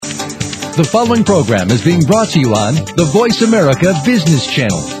The following program is being brought to you on the Voice America Business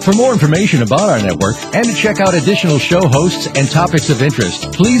Channel. For more information about our network and to check out additional show hosts and topics of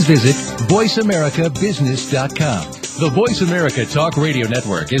interest, please visit voiceamericabusiness.com. The Voice America Talk Radio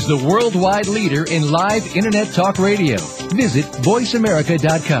Network is the worldwide leader in live Internet talk radio. Visit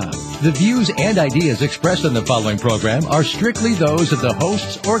voiceamerica.com. The views and ideas expressed on the following program are strictly those of the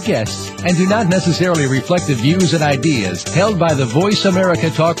hosts or guests and do not necessarily reflect the views and ideas held by the Voice America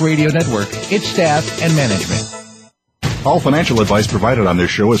Talk Radio Network, its staff, and management. All financial advice provided on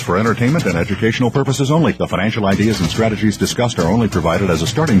this show is for entertainment and educational purposes only. The financial ideas and strategies discussed are only provided as a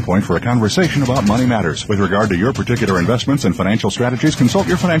starting point for a conversation about money matters. With regard to your particular investments and financial strategies, consult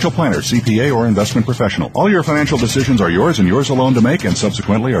your financial planner, CPA, or investment professional. All your financial decisions are yours and yours alone to make, and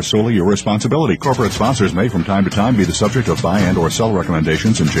subsequently are solely your responsibility. Corporate sponsors may from time to time be the subject of buy and or sell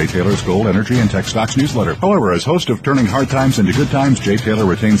recommendations in Jay Taylor's Gold, Energy, and Tech Stocks newsletter. However, as host of Turning Hard Times into Good Times, Jay Taylor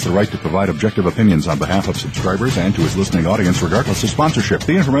retains the right to provide objective opinions on behalf of subscribers and to his listening audience regardless of sponsorship.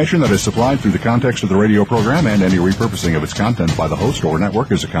 The information that is supplied through the context of the radio program and any repurposing of its content by the host or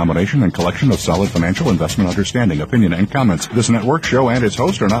network is a combination and collection of solid financial investment understanding, opinion, and comments. This network, show, and its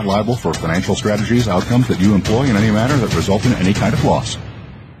host are not liable for financial strategies, outcomes that you employ in any manner that result in any kind of loss.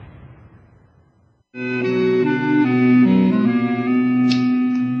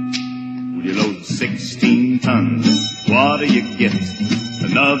 You load 16 tons, what do you get?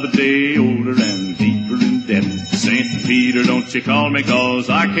 Another day older and deeper in debt. St. Peter, don't you call me, 'cause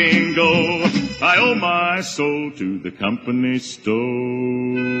I can't go. I owe my soul to the company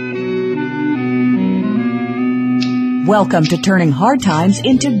store. Welcome to Turning Hard Times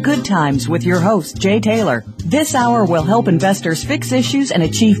into Good Times with your host, Jay Taylor. This hour will help investors fix issues and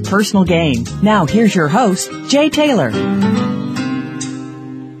achieve personal gain. Now, here's your host, Jay Taylor.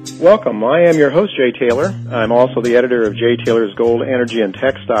 Welcome. I am your host, Jay Taylor. I'm also the editor of Jay Taylor's Gold, Energy, and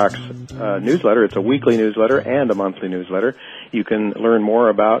Tech Stocks newsletter. It's a weekly newsletter and a monthly newsletter. You can learn more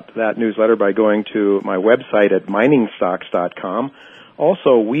about that newsletter by going to my website at miningstocks.com.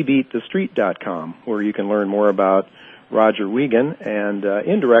 Also, WeBeatTheStreet.com, where you can learn more about Roger Wiegand and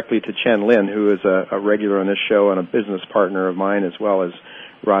indirectly to Chen Lin, who is a regular on this show and a business partner of mine, as well as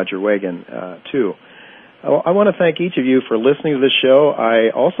Roger Wiegand, too. I want to thank each of you for listening to this show.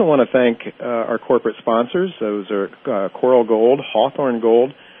 I also want to thank our corporate sponsors. Those are Coral Gold, Hawthorne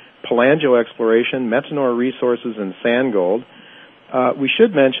Gold, Palangio Exploration, Metanor Resources, and Sandgold. We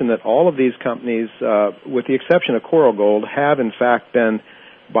should mention that all of these companies, with the exception of Coral Gold, have in fact been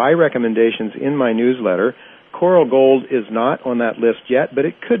buy recommendations in my newsletter. Coral Gold is not on that list yet, but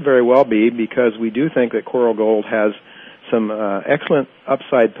it could very well be, because we do think that Coral Gold has some excellent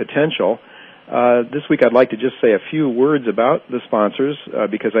upside potential. This week I'd like to just say a few words about the sponsors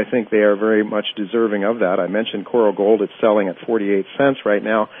because I think they are very much deserving of that. I mentioned Coral Gold. It's selling at 48 cents right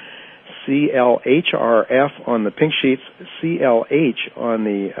now. CLHRF on the pink sheets, CLH on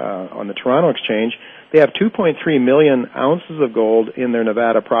the Toronto Exchange. They have 2.3 million ounces of gold in their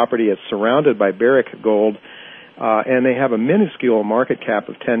Nevada property. It's surrounded by Barrick Gold, and they have a minuscule market cap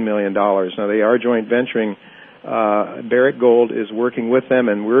of $10 million. Now, they are joint venturing. Barrick Gold is working with them,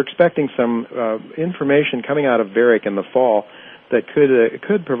 and we're expecting some information coming out of Barrick in the fall that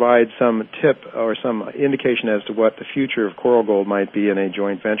could provide some tip or some indication as to what the future of Coral Gold might be in a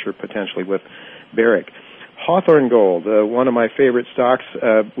joint venture potentially with Barrick. Hawthorne Gold, one of my favorite stocks.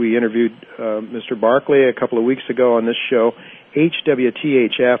 We interviewed Mr. Barkley a couple of weeks ago on this show.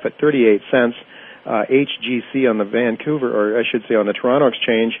 HWTHF at 38 cents. HGC on the Vancouver, or I should say on the Toronto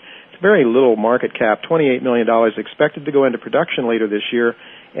Exchange. Very little market cap, $28 million, expected to go into production later this year,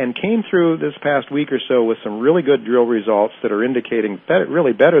 and came through this past week or so with some really good drill results that are indicating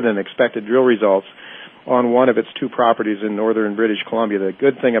really better than expected drill results on one of its two properties in northern British Columbia. The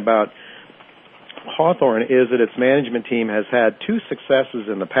good thing about Hawthorne is that its management team has had two successes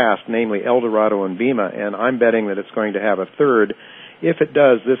in the past, namely Eldorado and Bema, and I'm betting that it's going to have a third. If it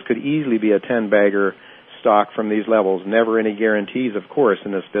does, this could easily be a 10-bagger stock from these levels. Never any guarantees, of course,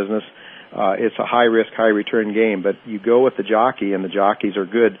 in this business. It's a high-risk, high-return game, but you go with the jockey, and the jockeys are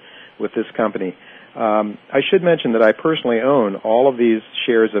good with this company. I should mention that I personally own all of these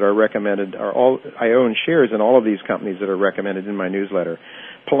shares that are recommended. I own shares in all of these companies that are recommended in my newsletter.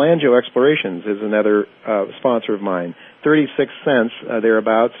 Palangio Explorations is another sponsor of mine. 36 cents,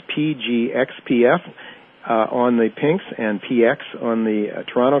 thereabouts, PGXPF on the pinks and PX on the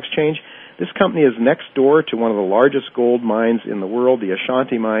Toronto Exchange. This company is next door to one of the largest gold mines in the world, the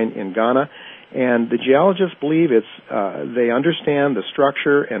Ashanti mine in Ghana, and the geologists believe they understand the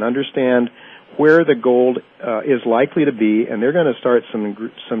structure and understand where the gold is likely to be, and they're going to start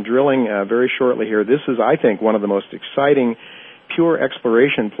some drilling very shortly here. This is, I think, one of the most exciting pure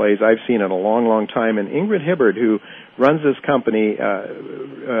exploration plays I've seen in a long, long time. And Ingrid Hibbard, who runs this company,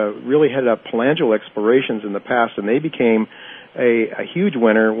 really headed up Pelangil Explorations in the past, and they became a huge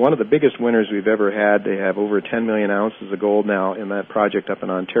winner, one of the biggest winners we've ever had. They have over 10 million ounces of gold now in that project up in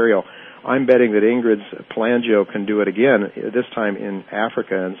Ontario. I'm betting that Ingrid's Pelangio can do it again, this time in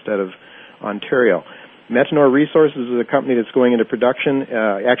Africa instead of Ontario. Metanor Resources is a company that's going into production,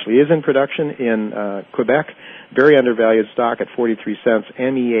 actually is in production in Quebec. Very undervalued stock at 43 cents.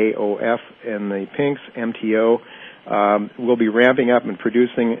 MEAOF and the pinks, MTO, will be ramping up and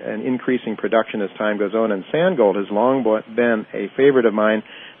producing and increasing production as time goes on. And Sandgold has long been a favorite of mine,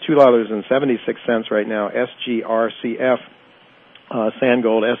 $2.76 right now, SGRCF.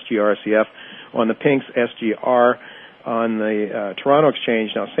 Sandgold, SGRCF, on the pinks, SGR, on the Toronto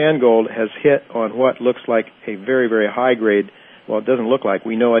Exchange. Now, Sandgold has hit on what looks like a very, very high-grade, well, it doesn't look like,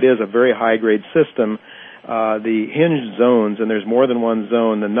 we know it is a very high-grade system, the hinged zones, and there's more than one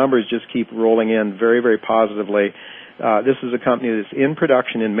zone. The numbers just keep rolling in very, very positively. This is a company that's in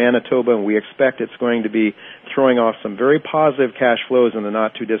production in Manitoba, and we expect it's going to be throwing off some very positive cash flows in the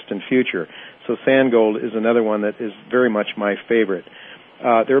not-too-distant future. So Sandgold is another one that is very much my favorite.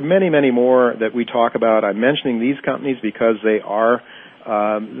 There are many, many more that we talk about. I'm mentioning these companies because they are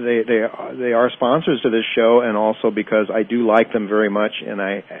sponsors to this show, and also because I do like them very much, and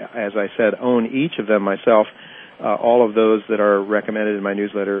I, as I said, own each of them myself. All of those that are recommended in my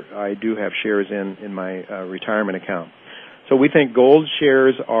newsletter, I do have shares in my retirement account. So we think gold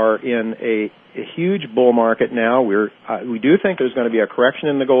shares are in a huge bull market now. We do think there's going to be a correction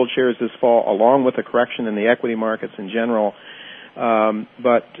in the gold shares this fall, along with a correction in the equity markets in general.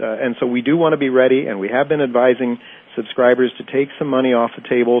 And so we do want to be ready, and we have been advising subscribers to take some money off the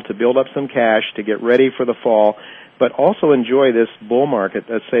table, to build up some cash, to get ready for the fall, but also enjoy this bull market,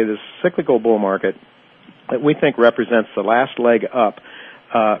 let's say this cyclical bull market, that we think represents the last leg up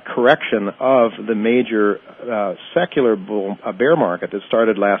correction of the major secular bear market that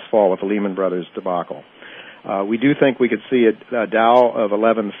started last fall with the Lehman Brothers debacle. We do think we could see a Dow of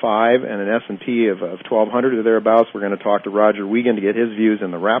 11.5 and an S&P of 1,200 or thereabouts. We're going to talk to Roger Wiegand to get his views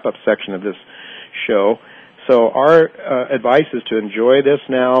in the wrap-up section of this show. So our advice is to enjoy this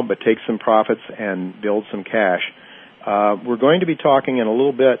now, but take some profits and build some cash. We're going to be talking in a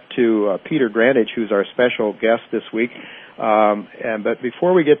little bit to Peter Grandage, who's our special guest this week. But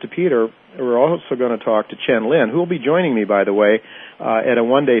before we get to Peter, we're also going to talk to Chen Lin, who will be joining me, by the way, at a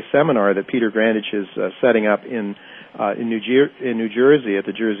one-day seminar that Peter Grandage is setting up in New Jersey at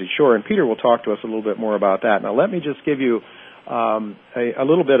the Jersey Shore. And Peter will talk to us a little bit more about that. Now, let me just give you a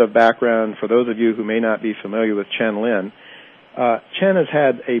little bit of background for those of you who may not be familiar with Chen Lin. Chen has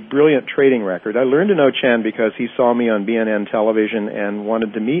had a brilliant trading record. I learned to know Chen because he saw me on BNN television and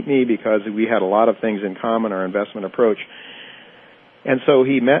wanted to meet me because we had a lot of things in common, our investment approach. And so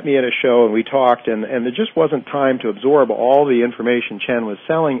he met me at a show and we talked, and there just wasn't time to absorb all the information Chen was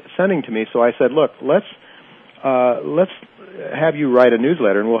sending to me. So I said, look, let's have you write a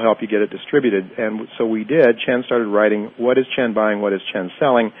newsletter and we'll help you get it distributed. And so we did. Chen started writing, what is Chen buying, what is Chen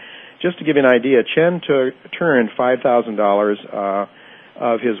selling? Just to give you an idea, Chen turned $5,000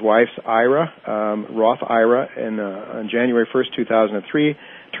 of his wife's IRA, Roth IRA, on January 1st, 2003,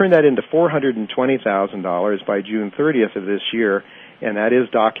 turned that into $420,000 by June 30th of this year, and that is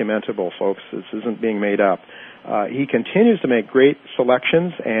documentable, folks. This isn't being made up. He continues to make great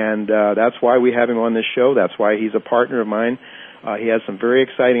selections, and that's why we have him on this show. That's why he's a partner of mine. He has some very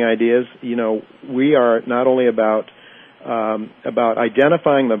exciting ideas. You know, we are not only about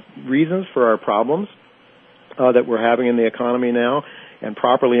identifying the reasons for our problems that we're having in the economy now and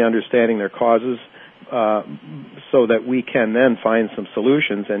properly understanding their causes so that we can then find some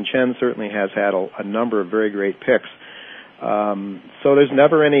solutions. And Chen certainly has had a number of very great picks. So there's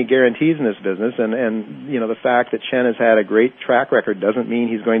never any guarantees in this business. And you know, the fact that Chen has had a great track record doesn't mean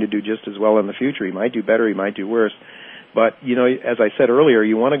he's going to do just as well in the future. He might do better, he might do worse. But, you know, as I said earlier,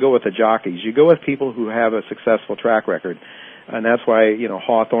 you want to go with the jockeys. You go with people who have a successful track record. And that's why, you know,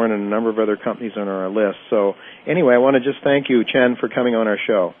 Hawthorne and a number of other companies are on our list. So, anyway, I want to just thank you, Chen, for coming on our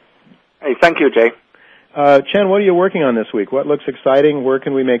show. Hey, thank you, Jay. Chen, what are you working on this week? What looks exciting? Where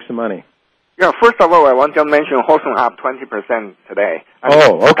can we make some money? Yeah, first of all, I want to mention Hawthorne up 20% today.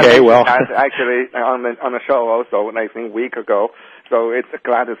 Okay, well. That's actually on the show also, I think, a week ago. So it's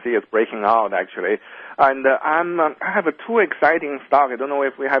glad to see it's breaking out, actually. And I have two exciting stocks. I don't know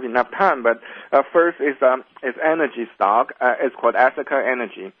if we have enough time, but first is energy stock. It's called Attica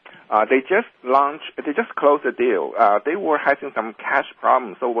Energy. They just closed the deal. They were having some cash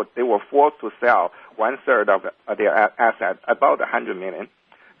problems, so they were forced to sell 1/3 of their assets, about $100 million.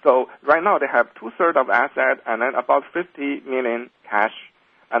 So right now they have 2/3 of asset and then about 50 million cash,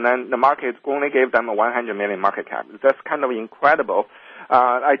 and then the market only gave them a 100 million market cap. That's kind of incredible.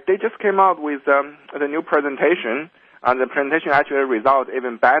 They just came out with the new presentation, and the presentation actually results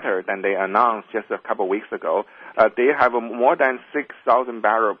even better than they announced just a couple of weeks ago. They have more than 6,000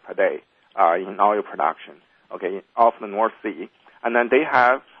 barrels per day in oil production, okay, off the North Sea. And then they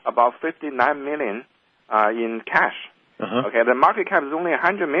have about 59 million in cash. Uh-huh. Okay, the market cap is only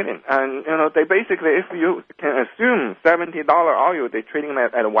 100 million. And, they basically, if you can assume $70 oil, they're trading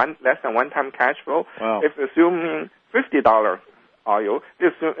at less than 1 time cash flow. Wow. If assuming $50 oil,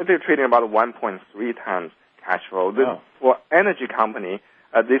 they're trading about 1.3 times cash flow. Wow. For energy company,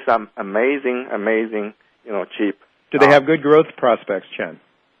 this is amazing, cheap. Do they have good growth prospects, Chen?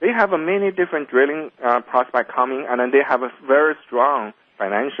 They have many different drilling prospects coming, and then they have a very strong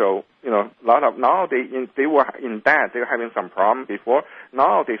financial, now they were in debt. They were having some problem before.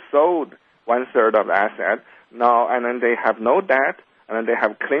 Now they sold 1/3 of the asset. Now, and then they have no debt, and then they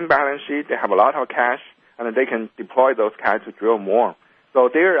have clean balance sheet. They have a lot of cash, and then they can deploy those cash to drill more. So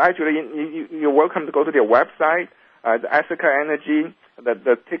they're actually, you're welcome to go to their website, the Ithaca Energy,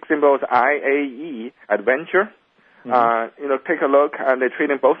 the tick symbol is IAE, Adventure. Mm-hmm. Take a look, and they're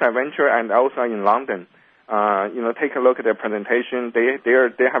trading both Adventure and also in London. Take a look at their presentation.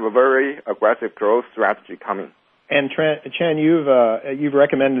 They have a very aggressive growth strategy coming. And Chen, you've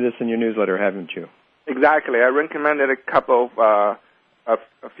recommended this in your newsletter, haven't you? Exactly. I recommended a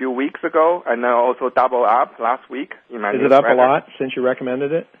few weeks ago, and then also double up last week in my newsletter. Is it up a lot since you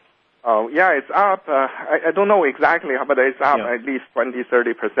recommended it? Oh, yeah, it's up. I don't know exactly, but it's up at least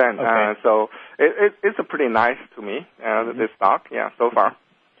 20-30%. Okay. So it's a pretty nice to me, this stock, so far.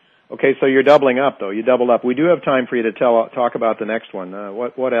 Okay, so you're doubling up, though. You doubled up. We do have time for you to talk about the next one.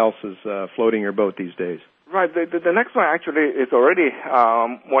 What else is floating your boat these days? Right. The next one actually is already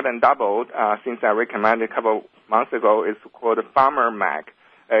more than doubled since I recommended a couple months ago. It's called Farmer Mac.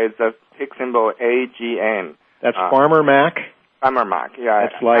 It's a tick symbol AGN. That's Farmer Mac? Farmer Mac, yeah.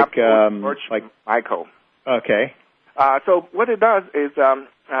 It's like Michael. Okay. So what it does is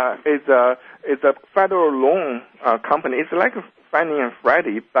it's a federal loan company. It's like Fannie and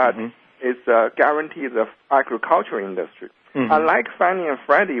Freddie, but it's guarantees the agriculture industry. Mm-hmm. Unlike Fannie and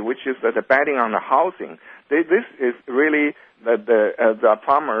Freddie, which is the betting on the housing, this is really the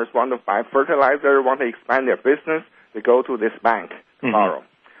farmers want to buy fertilizer, want to expand their business, they go to this bank to borrow.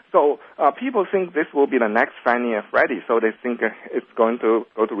 So people think this will be the next Fannie and Freddie, so they think it's going to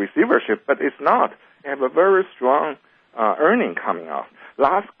go to receivership, but it's not. They have a very strong earning coming off.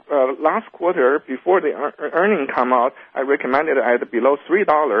 Last quarter, before the earning come out, I recommended it at below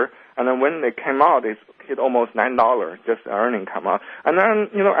 $3, and then when they came out, it hit almost $9, just the earning come out. And then,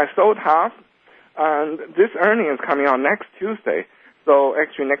 I sold half, and this earning is coming out next Tuesday, so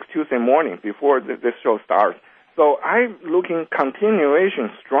actually next Tuesday morning before this show starts. So I'm looking continuation,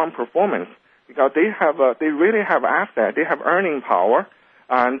 strong performance, because they really have asset, they have earning power,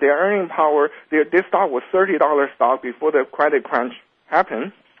 and their earning power, this stock was $30 stock before the credit crunch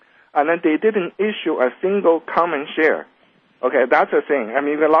happened, and then they didn't issue a single common share. Okay, that's the thing. I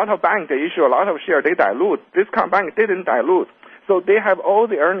mean, a lot of banks, they issue a lot of shares, they dilute. This bank didn't dilute. So they have all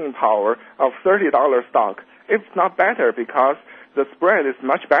the earning power of $30 stock. It's not better because the spread is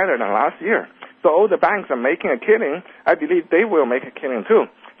much better than last year. So all the banks are making a killing. I believe they will make a killing too.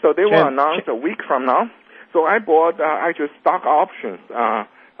 So they will announce a week from now. So I bought actually stock options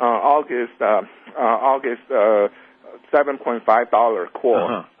August $7.5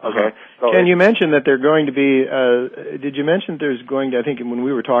 core. Okay. So Ken, you mentioned that they're going to be. Did you mention there's going to? I think when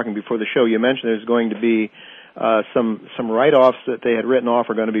we were talking before the show, you mentioned there's going to be some write-offs that they had written off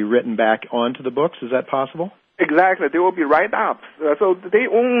are going to be written back onto the books. Is that possible? Exactly. They will be write-ups. So they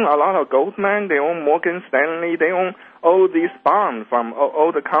own a lot of Goldman. They own Morgan Stanley. They own all these bonds from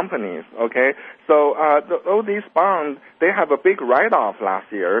all the companies, okay? So all these bonds, they have a big write-off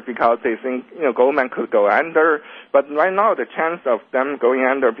last year because they think, Goldman could go under. But right now, the chance of them going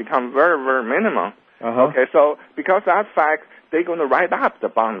under become very, very minimal. Okay, so because of that fact, they're going to write up the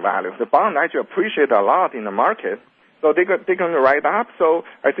bond value. The bond actually appreciate a lot in the market. So they're going to write up. So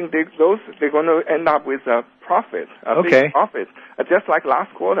I think they're going to end up with a profit, big profit. Just like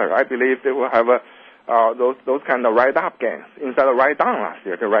last quarter, I believe they will have those kind of write-up gains. Instead of write-down last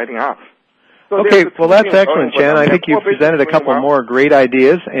year, they're writing up. So okay, well, that's excellent, Chen. I think you've presented a couple more great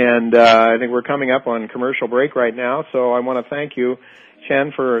ideas, and I think we're coming up on commercial break right now. So I want to thank you,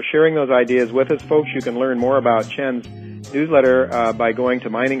 Chen, for sharing those ideas with us. Folks, you can learn more about Chen's newsletter by going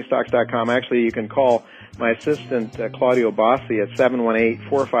to miningstocks.com. Actually, you can call my assistant, Claudio Bossi, at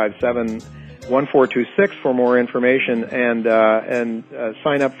 1426 for more information, and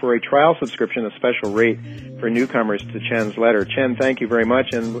sign up for a trial subscription, a special rate for newcomers to Chen's letter. Chen, thank you very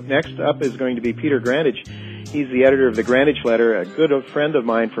much. And next up is going to be Peter Grandage. He's the editor of the Grandage Letter, a good friend of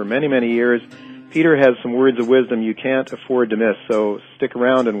mine for many, many years. Peter has some words of wisdom you can't afford to miss, so stick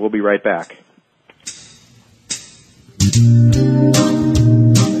around and we'll be right back.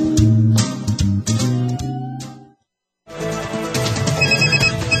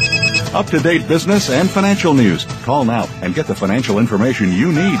 Up-to-date business and financial news. Call now and get the financial information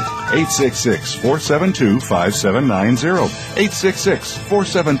you need. 866-472-5790.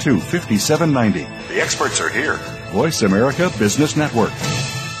 866-472-5790. The experts are here. Voice America Business Network.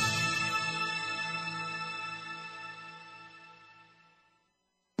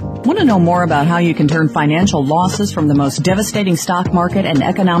 Want to know more about how you can turn financial losses from the most devastating stock market and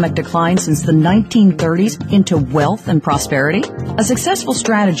economic decline since the 1930s into wealth and prosperity? A successful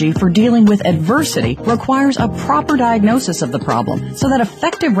strategy for dealing with adversity requires a proper diagnosis of the problem so that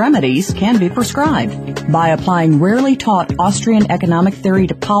effective remedies can be prescribed. By applying rarely taught Austrian economic theory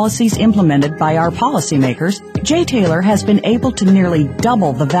to policies implemented by our policymakers, Jay Taylor has been able to nearly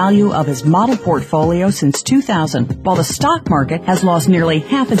double the value of his model portfolio since 2000, while the stock market has lost nearly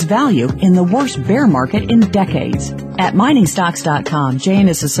half its value in the worst bear market in decades. At miningstocks.com, Jay and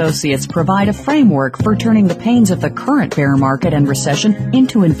his associates provide a framework for turning the pains of the current bear market and recession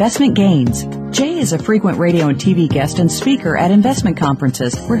into investment gains. Jay is a frequent radio and TV guest and speaker at investment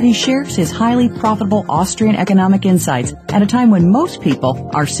conferences where he shares his highly profitable Austrian economic insights at a time when most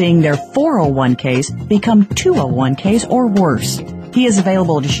people are seeing their 401ks become 201ks or worse. He is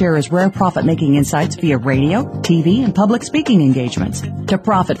available to share his rare profit-making insights via radio, TV, and public speaking engagements. To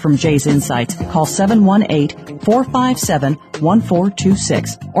profit from Jay's insights, call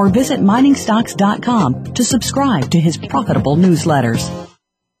 718-457-1426 or visit miningstocks.com to subscribe to his profitable newsletters.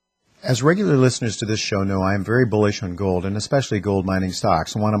 As regular listeners to this show know, I am very bullish on gold, and especially gold mining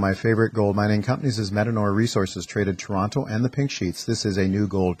stocks. One of my favorite gold mining companies is Metanor Resources, traded Toronto and the Pink Sheets. This is a new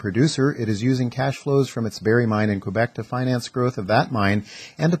gold producer. It is using cash flows from its Barry mine in Quebec to finance growth of that mine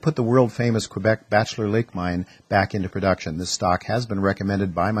and to put the world-famous Quebec Bachelor Lake mine back into production. This stock has been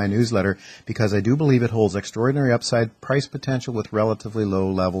recommended by my newsletter because I do believe it holds extraordinary upside price potential with relatively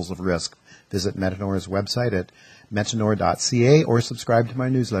low levels of risk. Visit Metanor's website at metanor.ca or subscribe to my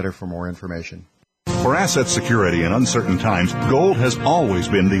newsletter for more information. For asset security in uncertain times, gold has always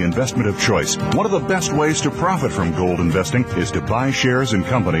been the investment of choice. One of the best ways to profit from gold investing is to buy shares in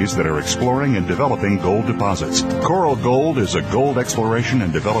companies that are exploring and developing gold deposits. Coral Gold is a gold exploration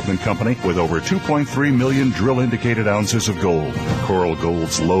and development company with over 2.3 million drill-indicated ounces of gold. Coral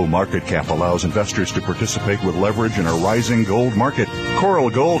Gold's low market cap allows investors to participate with leverage in a rising gold market. Coral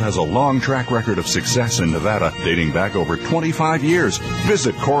Gold has a long track record of success in Nevada, dating back over 25 years.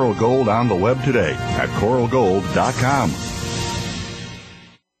 Visit Coral Gold on the web today at coralgold.com.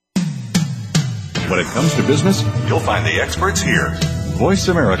 When it comes to business, you'll find the experts here. Voice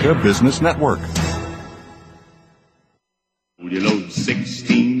America Business Network. You load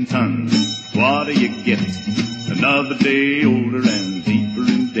 16 tons, what do you get? Another day older and deeper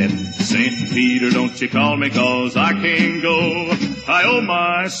in debt. St. Peter, don't you call me, 'cause I can't go. I owe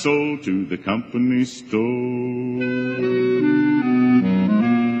my soul to the company store.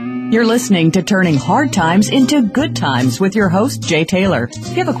 You're listening to Turning Hard Times into Good Times with your host, Jay Taylor. If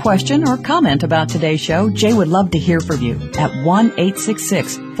you have a question or comment about today's show, Jay would love to hear from you at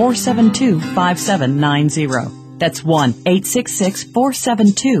 1-866-472-5790. That's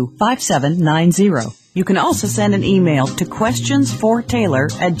 1-866-472-5790. You can also send an email to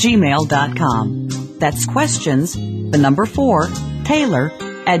questionsfortaylor@gmail.com. That's questions, the number 4,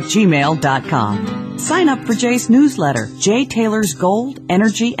 Taylor@gmail.com. Sign up for Jay's newsletter, Jay Taylor's Gold,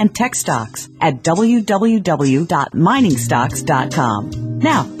 Energy, and Tech Stocks at www.miningstocks.com.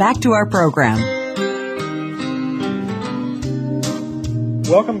 Now, back to our program.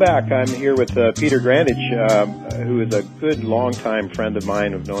 Welcome back. I'm here with Peter Grandage, who is a good longtime friend of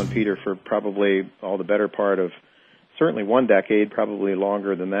mine. I've known Peter for probably all the better part of certainly one decade, probably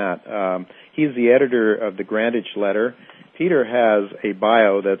longer than that. He's the editor of the Grandage Letter. Peter has a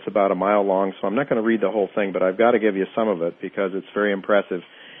bio that's about a mile long, so I'm not going to read the whole thing, but I've got to give you some of it because it's very impressive.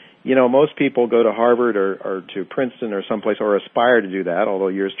 You know, most people go to Harvard or to Princeton or someplace or aspire to do that, although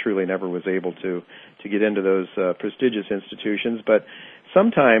yours truly never was able to get into those prestigious institutions. But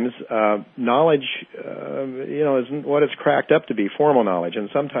sometimes knowledge, isn't what it's cracked up to be, formal knowledge. And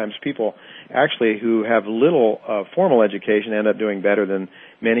sometimes people actually who have little formal education end up doing better than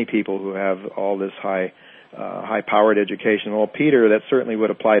many people who have all this high-powered education. Well, Peter, that certainly would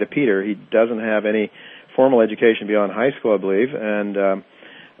apply to Peter. He doesn't have any formal education beyond high school, I believe, and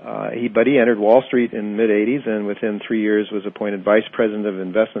But he entered Wall Street in the mid-'80s, and within 3 years was appointed Vice President of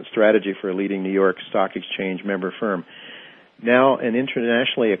Investment Strategy for a leading New York Stock Exchange member firm. Now an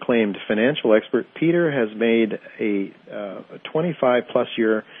internationally acclaimed financial expert, Peter has made a 25-plus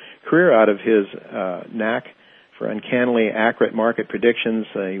year career out of his knack for uncannily accurate market predictions.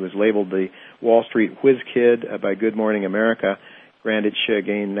 He was labeled the Wall Street whiz kid by Good Morning America. Grandich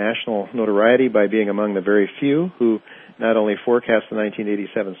gained national notoriety by being among the very few who not only forecast the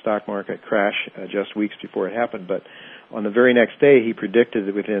 1987 stock market crash just weeks before it happened, but on the very next day he predicted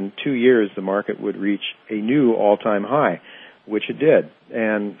that within 2 years the market would reach a new all-time high, which it did,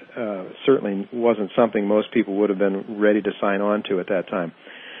 and certainly wasn't something most people would have been ready to sign on to at that time.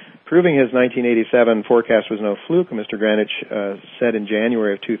 Proving his 1987 forecast was no fluke, Mr. Grandich said in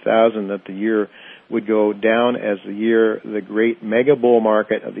January of 2000 that the year would go down as the year the great mega bull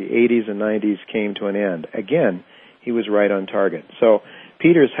market of the 80s and 90s came to an end. Again, he was right on target. So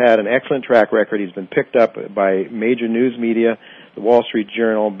Peter's had an excellent track record. He's been picked up by major news media, the Wall Street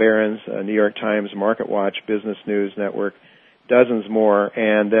Journal, Barron's, New York Times, MarketWatch, Business News Network, dozens more,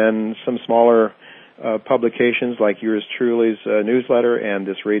 and then some smaller publications like yours truly's newsletter and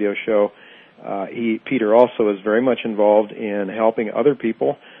this radio show. Peter also is very much involved in helping other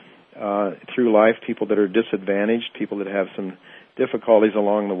people through life, people that are disadvantaged, people that have some difficulties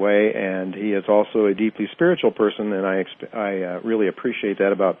along the way, and he is also a deeply spiritual person, and I really appreciate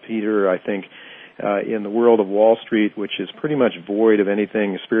that about Peter. I think in the world of Wall Street, which is pretty much void of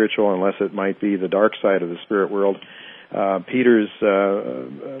anything spiritual unless it might be the dark side of the spirit world, Peter's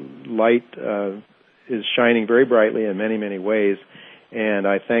light is shining very brightly in many, many ways, and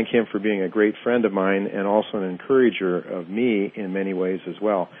I thank him for being a great friend of mine and also an encourager of me in many ways as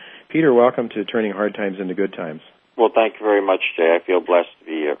well. Peter, welcome to Turning Hard Times into Good Times. Well, thank you very much, Jay. I feel blessed to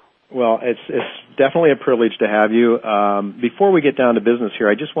be here. Well, it's definitely a privilege to have you. Before we get down to business here,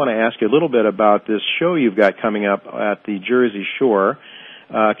 I just want to ask you a little bit about this show you've got coming up at the Jersey Shore.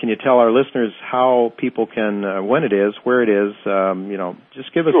 Can you tell our listeners how people can, when it is, where it is,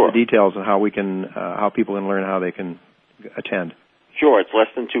 just give us Sure. the details on how people can learn how they can attend. Sure. It's less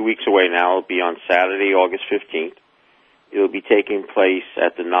than 2 weeks away now. It'll be on Saturday, August 15th. It'll be taking place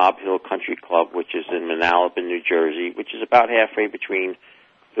at the Nob Hill Country Club, which is in Manalapan, New Jersey, which is about halfway between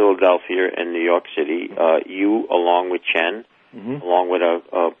Philadelphia and New York City. You, along with Chen, along with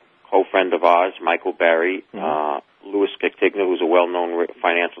a co-friend of ours, Michael Barry, Louis Cactigna, who's a well-known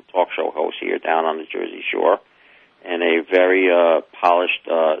financial talk show host here down on the Jersey Shore, and a very polished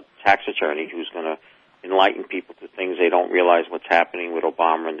tax attorney who's going to enlighten people to things they don't realize what's happening with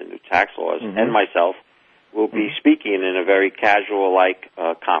Obama and the new tax laws, and myself will be speaking in a very casual-like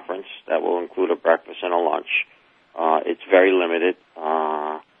conference that will include a breakfast and a lunch. It's very limited.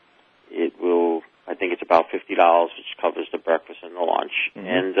 I think it's about $50, which covers the breakfast and the lunch.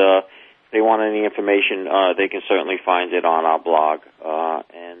 And if they want any information, they can certainly find it on our blog.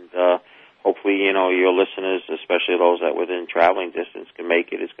 Hopefully, your listeners, especially those that within traveling distance, can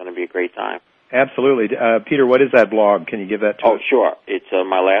make it. It's going to be a great time. Absolutely. Peter, what is that blog? Can you give that to us? Oh, sure. It's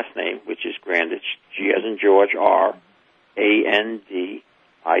my last name, which is Grandich, G as in George, R, A-N-D-I-C-H.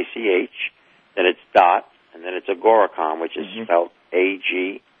 Then it's dot, and then it's Agoracom, which is spelled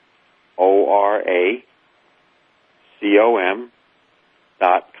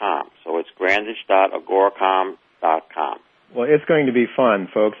AGORACOM.com. So it's grandich.agoracom.com. Well, it's going to be fun,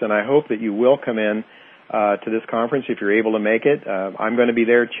 folks, and I hope that you will come in to this conference if you're able to make it. I'm going to be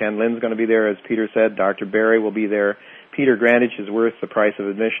there. Chen Lin's going to be there, as Peter said. Dr. Barry will be there. Peter Grandich is worth the price of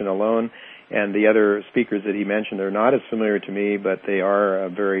admission alone, and the other speakers that he mentioned are not as familiar to me, but they are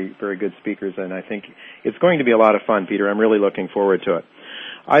very, very good speakers, and I think it's going to be a lot of fun, Peter. I'm really looking forward to it.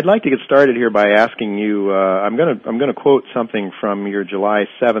 I'd like to get started here by asking you, I'm going to quote something from your July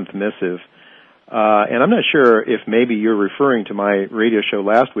 7th missive, and I'm not sure if maybe you're referring to my radio show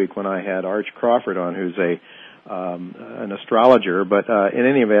last week when I had Arch Crawford on, who's an astrologer, but in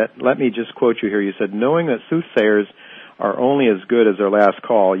any event, let me just quote you here. You said, knowing that soothsayers are only as good as their last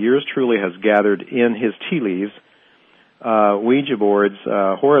call, yours truly has gathered in his tea leaves, Ouija boards,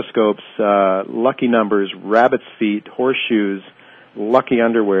 horoscopes, lucky numbers, rabbit's feet, horseshoes, lucky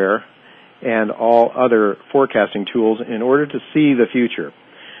underwear, and all other forecasting tools in order to see the future.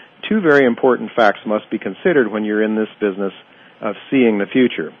 Two very important facts must be considered when you're in this business of seeing the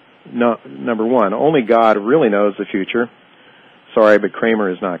future. Number one, only God really knows the future. Sorry, but Kramer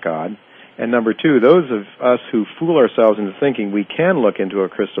is not God. And number two, those of us who fool ourselves into thinking we can look into a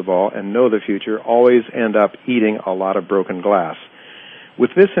crystal ball and know the future always end up eating a lot of broken glass.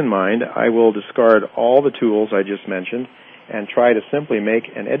 With this in mind, I will discard all the tools I just mentioned and try to simply make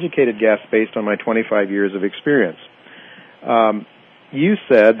an educated guess based on my 25 years of experience. you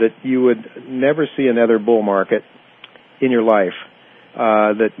said that you would never see another bull market in your life.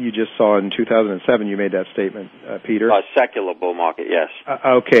 That you just saw in 2007. You made that statement, Peter. A secular bull market, yes.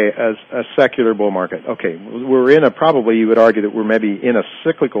 Okay, a secular bull market. Okay, we're in probably you would argue that we're maybe in a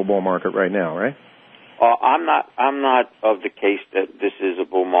cyclical bull market right now, right? I'm not of the case that this is a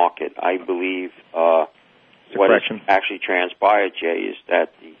bull market. I believe what has actually transpired, Jay, is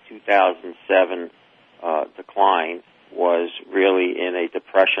that the 2007 decline was really in a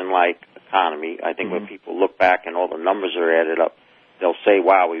depression-like economy. I think when people look back and all the numbers are added up, they'll say,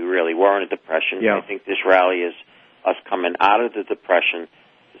 wow, we really were in a depression. Yeah. I think this rally is us coming out of the depression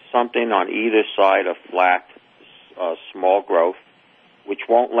to something on either side of flat, small growth, which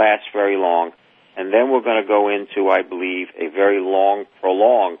won't last very long. And then we're going to go into, I believe, a very long,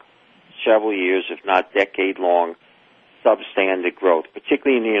 prolonged, several years, if not decade-long, substandard growth,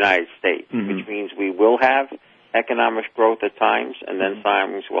 particularly in the United States, which means we will have economic growth at times, and then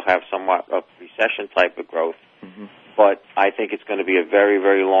times we'll have somewhat of recession type of growth. But I think it's going to be a very,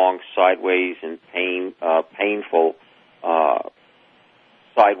 very long sideways and painful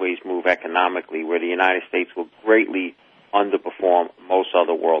sideways move economically, where the United States will greatly underperform most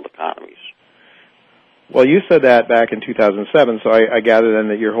other world economies. Well, you said that back in 2007, so I gather then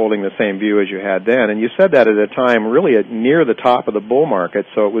that you're holding the same view as you had then. And you said that at a time really near the top of the bull market,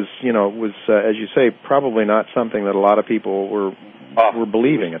 so it was, as you say, probably not something that a lot of people were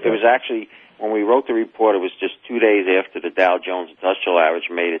believing at that. It was actually, when we wrote the report, it was just 2 days after the Dow Jones Industrial Average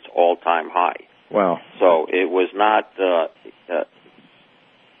made its all-time high. Wow. So it was not,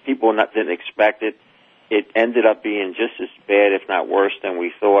 people didn't expect it. It ended up being just as bad, if not worse, than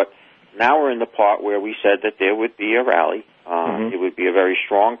we thought. Now we're in the part where we said that there would be a rally. It would be a very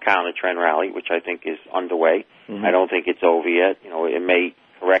strong counter-trend rally, which I think is underway. I don't think it's over yet. It may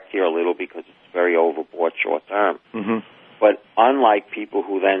correct here a little because it's very overbought short-term. But unlike people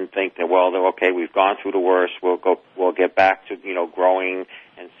who then think that, well, okay, we've gone through the worst, we'll get back to, growing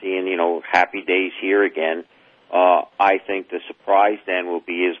and seeing, happy days here again. I think the surprise then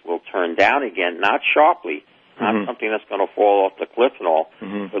we'll turn down again, not sharply, not something that's going to fall off the cliff and all,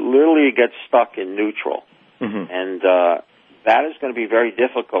 but literally get stuck in neutral. And that is going to be very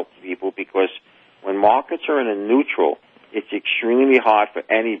difficult for people because when markets are in a neutral, it's extremely hard for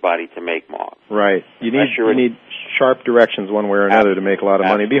anybody to make money. Right. You need sharp directions one way or another to make a lot of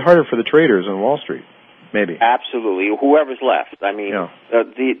money. It'd be harder for the traders on Wall Street, maybe. Absolutely. Whoever's left. I mean,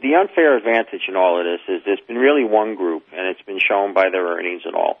 the unfair advantage in all of this is there's been really one group, and it's been shown by their earnings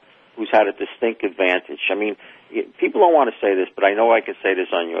and all, who's had a distinct advantage. I mean, people don't want to say this, but I know I can say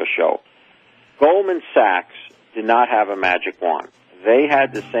this on your show. Goldman Sachs did not have a magic wand. They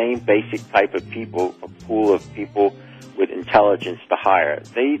had the same basic type of people, a pool of people with intelligence to hire.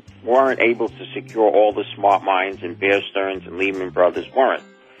 They weren't able to secure all the smart minds, and Bear Stearns and Lehman Brothers weren't.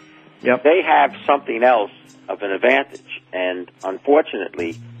 They have something else of an advantage, and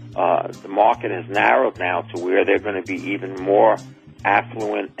unfortunately, the market has narrowed now to where they're going to be even more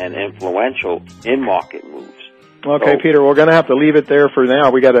affluent and influential in market moves. Okay, Peter, we're going to have to leave it there for now.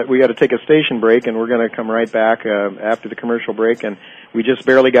 We got to take a station break, and we're going to come right back after the commercial break. And we just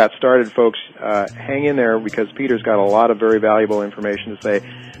barely got started, folks. Hang in there because Peter's got a lot of very valuable information to say.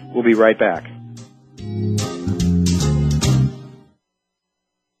 We'll be right back.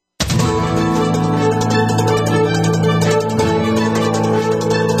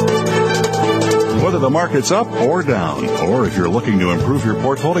 Whether the market's up or down, or if you're looking to improve your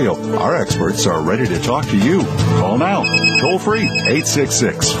portfolio, our experts are ready to talk to you. Call now. Toll free,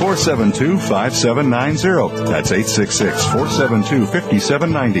 866-472-5790. That's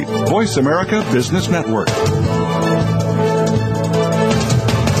 866-472-5790. Voice America Business Network.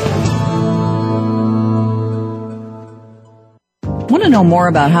 Want to know more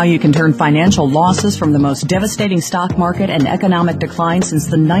about how you can turn financial losses from the most devastating stock market and economic decline since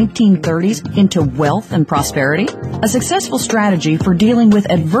the 1930s into wealth and prosperity? A successful strategy for dealing with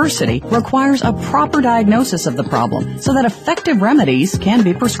adversity requires a proper diagnosis of the problem so that effective remedies can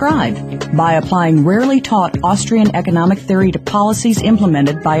be prescribed. By applying rarely taught Austrian economic theory to policies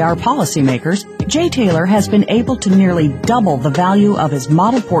implemented by our policymakers, Jay Taylor has been able to nearly double the value of his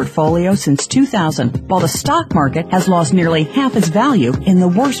model portfolio since 2000, while the stock market has lost nearly half its value in the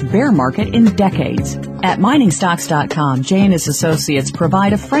worst bear market in decades. At miningstocks.com, Jay and his associates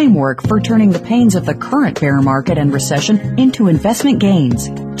provide a framework for turning the pains of the current bear market and recession into investment gains.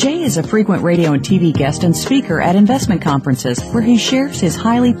 Jay is a frequent radio and TV guest and speaker at investment conferences where he shares his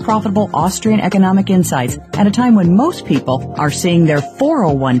highly profitable Austrian economic insights at a time when most people are seeing their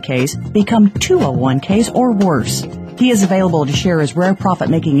 401ks become 201ks or worse. He is available to share his rare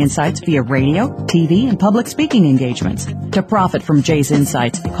profit-making insights via radio, TV, and public speaking engagements. To profit from Jay's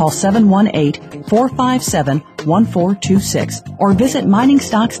insights, call 718-457-1426 or visit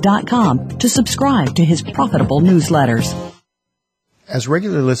miningstocks.com to subscribe to his profitable newsletters. As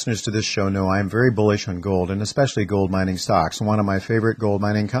regular listeners to this show know, I am very bullish on gold, and especially gold mining stocks. One of my favorite gold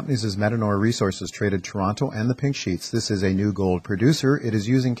mining companies is Metanor Resources, traded Toronto and the Pink Sheets. This is a new gold producer. It is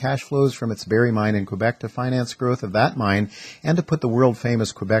using cash flows from its Barry mine in Quebec to finance growth of that mine and to put the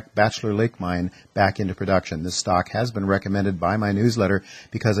world-famous Quebec Bachelor Lake mine back into production. This stock has been recommended by my newsletter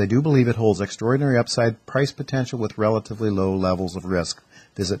because I do believe it holds extraordinary upside price potential with relatively low levels of risk.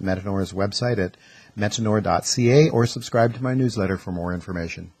 Visit Metanor's website at metanor.ca or subscribe to my newsletter for more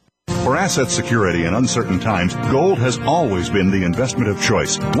information. For asset security in uncertain times, gold has always been the investment of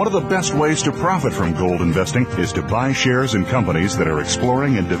choice. One of the best ways to profit from gold investing is to buy shares in companies that are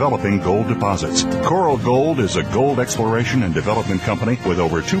exploring and developing gold deposits. Coral Gold is a gold exploration and development company with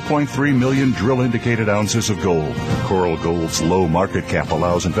over 2.3 million drill-indicated ounces of gold. Coral Gold's low market cap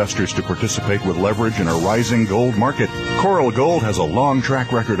allows investors to participate with leverage in a rising gold market. Coral Gold has a long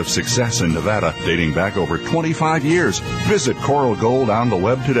track record of success in Nevada, dating back over 25 years. Visit Coral Gold on the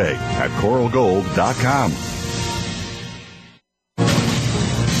web today at coralgold.com.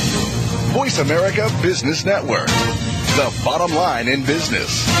 Voice America Business Network, the bottom line in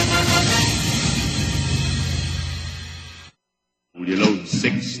business. You load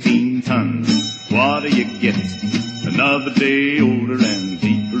 16 tons, what do you get? Another day older and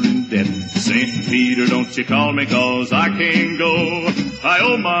deeper in debt. St. Peter, don't you call me, 'cause I can't go. I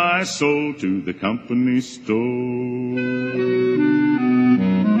owe my soul to the company store.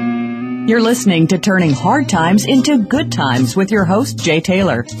 You're listening to Turning Hard Times into Good Times with your host, Jay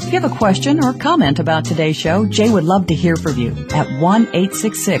Taylor. If you have a question or comment about today's show, Jay would love to hear from you at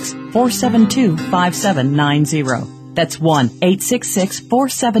 1-866-472-5790. That's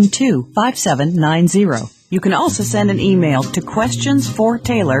 1-866-472-5790. You can also send an email to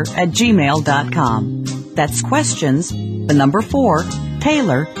questionsfortaylor@gmail.com. That's questions, the number 4,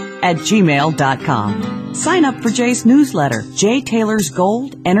 Taylor@gmail.com. Sign up for Jay's newsletter, Jay Taylor's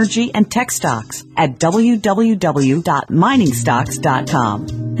Gold, Energy, and Tech Stocks at www.miningstocks.com.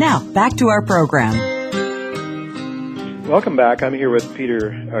 Now, back to our program. Welcome back. I'm here with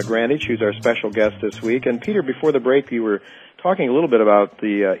Peter Grandich, who's our special guest this week. And Peter, before the break, you were talking a little bit about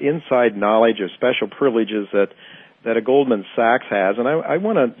the inside knowledge of special privileges that a Goldman Sachs has, and I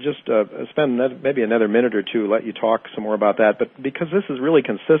want to just spend maybe another minute or two, let you talk some more about that, but because this is really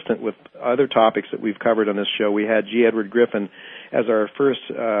consistent with other topics that we've covered on this show. We had G. Edward Griffin as our first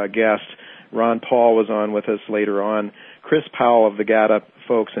guest. Ron Paul was on with us later on. Chris Powell of the GATA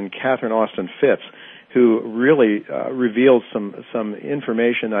folks, and Catherine Austin Fitz, who really reveals some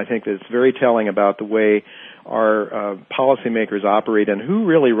information I think that's very telling about the way our policymakers operate and who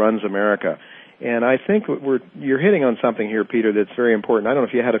really runs America. And I think you're hitting on something here, Peter, that's very important. I don't know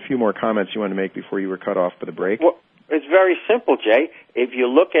if you had a few more comments you wanted to make before you were cut off for the break. Well, it's very simple, Jay. If you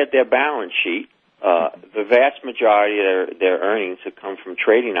look at their balance sheet, the vast majority of their earnings have come from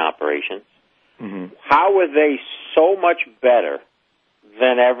trading operations. Mm-hmm. How are they so much better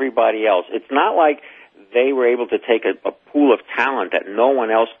than everybody else? It's not like they were able to take a pool of talent that no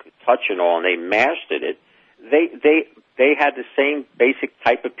one else could touch and all, and they mastered it. They had the same basic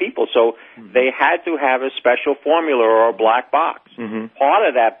type of people, so they had to have a special formula or a black box. Mm-hmm. Part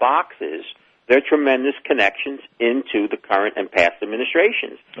of that box is their tremendous connections into the current and past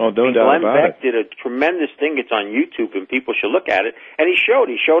administrations. Oh, don't doubt Glenn about Beck it. did a tremendous thing. It's on YouTube, and people should look at it. And he showed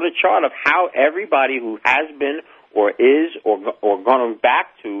a chart of how everybody who has been or is or going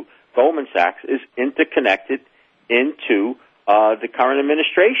back to Goldman Sachs is interconnected into the current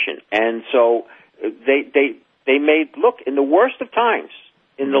administration. And so they made, look, in the worst of times,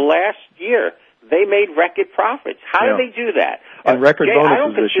 in the last year, they made record profits. How did they do that? And record Jay, bonuses I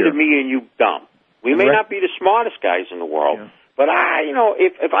don't consider me and you dumb. We may not be the smartest guys in the world, but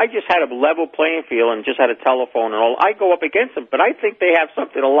if I just had a level playing field and just had a telephone and all, I go up against them. But I think they have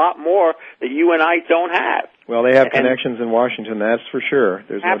something a lot more that you and I don't have. Well, they have connections in Washington, that's for sure.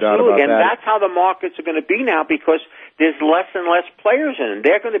 There's no doubt about that. And that's how the markets are going to be now, because there's less and less players in them.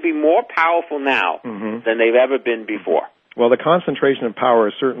 They're going to be more powerful now than they've ever been before. Well, the concentration of power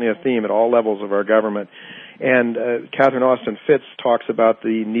is certainly a theme at all levels of our government. And Catherine Austin Fitz talks about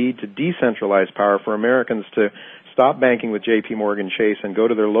the need to decentralize power for Americans to stop banking with J.P. Morgan Chase and go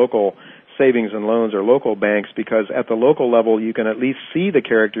to their local savings and loans or local banks, because at the local level you can at least see the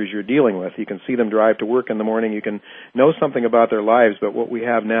characters you're dealing with. You can see them drive to work in the morning. You can know something about their lives. But what we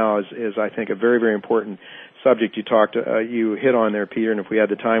have now is I think, a very, very important subject you hit on there, Peter, and if we had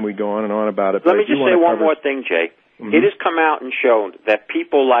the time we'd go on and on about it. Let me just say one more thing, Jay. It has come out and shown that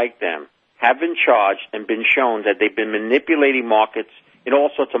people like them have been charged and been shown that they've been manipulating markets in all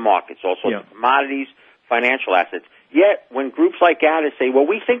sorts of markets, all sorts of commodities, financial assets. Yet, when groups like Addis say, well,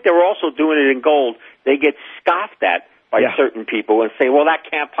 we think they're also doing it in gold, they get scoffed at by certain people and say, well, that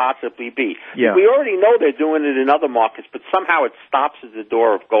can't possibly be. Yeah. We already know they're doing it in other markets, but somehow it stops at the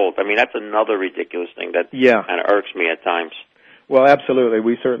door of gold. I mean, that's another ridiculous thing that kind of irks me at times. Well, absolutely.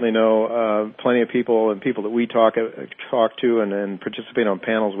 We certainly know plenty of people and people that we talk to and participate on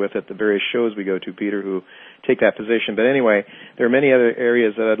panels with at the various shows we go to, Peter, who take that position. But anyway, there are many other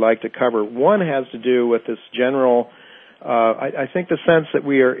areas that I'd like to cover. One has to do with this general, I think the sense that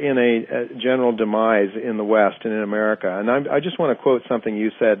we are in a general demise in the West and in America. And I just want to quote something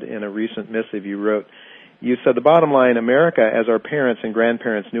you said in a recent missive you wrote. You said, the bottom line, America as our parents and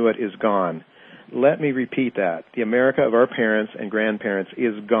grandparents knew it is gone. Let me repeat that. The America of our parents and grandparents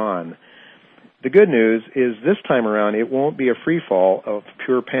is gone. The good news is this time around it won't be a free fall of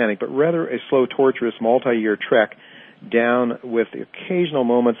pure panic, but rather a slow, torturous, multi-year trek down with occasional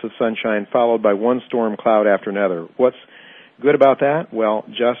moments of sunshine followed by one storm cloud after another. What's good about that? Well,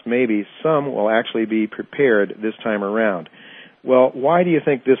 just maybe some will actually be prepared this time around. Well, why do you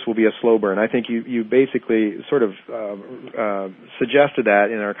think this will be a slow burn? I think you basically sort of suggested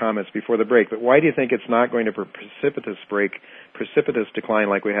that in our comments before the break, but why do you think it's not going to precipitous decline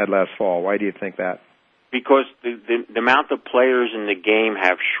like we had last fall? Why do you think that? Because the amount of players in the game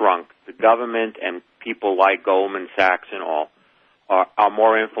have shrunk. The government and people like Goldman Sachs and all are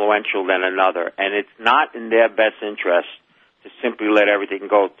more influential than another, and it's not in their best interest to simply let everything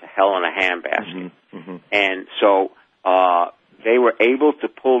go to hell in a handbasket. And so they were able to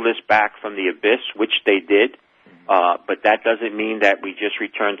pull this back from the abyss, which they did, but that doesn't mean that we just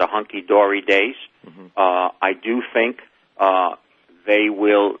returned to hunky-dory days. I do think they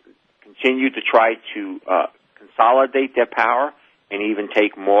will continue to try to consolidate their power and even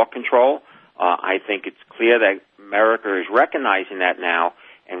take more control. I think it's clear that America is recognizing that now,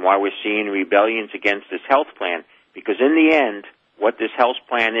 and why we're seeing rebellions against this health plan, because in the end, what this health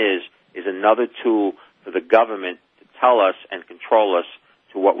plan is another tool for the government tell us and control us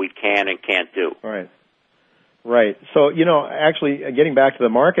to what we can and can't do. Right. So, actually, getting back to the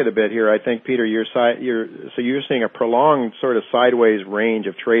market a bit here, I think, Peter, you're seeing a prolonged sort of sideways range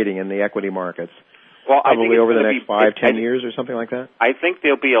of trading in the equity markets. Well, probably over the next 5-10 years or something like that? I think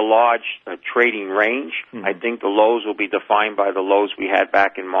there'll be a large trading range. I think the lows will be defined by the lows we had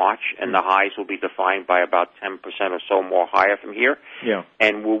back in March, and the highs will be defined by about 10% or so more higher from here. Yeah.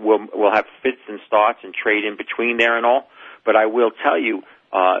 And we'll have fits and starts and trade in between there and all. But I will tell you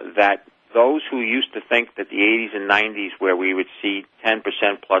that those who used to think that the 80s and 90s, where we would see 10%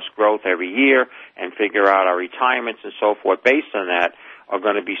 plus growth every year and figure out our retirements and so forth based on that, are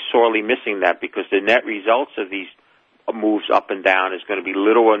going to be sorely missing that, because the net results of these moves up and down is going to be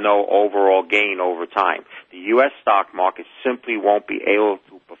little or no overall gain over time. The U.S. stock market simply won't be able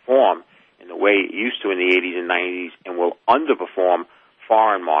to perform in the way it used to in the 80s and 90s, and will underperform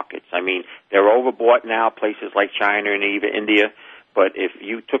foreign markets. I mean, they're overbought now, places like China and even India. But if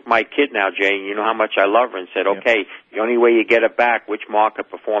you took my kid now, Jay, you know how much I love her, and said, okay, the only way you get it back, which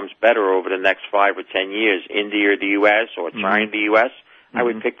market performs better over the next 5 or 10 years, India or the U.S. or China or the U.S., I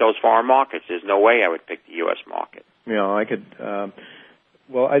would pick those foreign markets. There's no way I would pick the U.S. market. I could.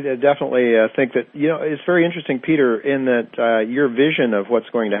 Well, I definitely think that, it's very interesting, Peter, in that your vision of what's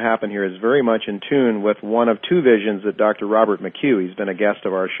going to happen here is very much in tune with one of two visions that Dr. Robert McHugh, he's been a guest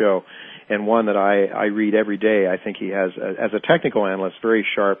of our show, and one that I read every day. I think he has, as a technical analyst, very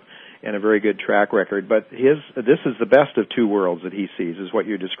sharp and a very good track record. But this is the best of two worlds that he sees, is what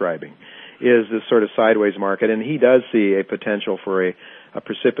you're describing, is this sort of sideways market. And he does see a potential for a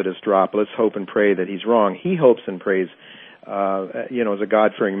precipitous drop. Let's hope and pray that he's wrong. He hopes and prays, as a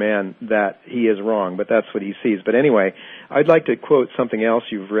God-fearing man, that he is wrong, but that's what he sees. But anyway, I'd like to quote something else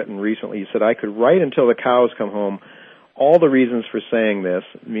you've written recently. You said, I could write until the cows come home all the reasons for saying this,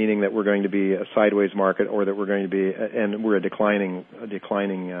 meaning that we're going to be a sideways market, or that we're going to be, and we're a declining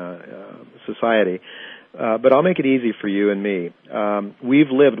society. But I'll make it easy for you and me. We've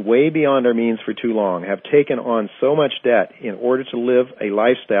lived way beyond our means for too long, have taken on so much debt in order to live a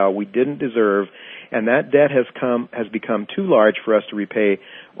lifestyle we didn't deserve, and that debt has become too large for us to repay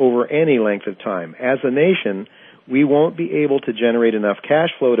over any length of time. As a nation, we won't be able to generate enough cash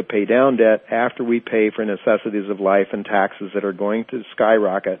flow to pay down debt after we pay for necessities of life and taxes that are going to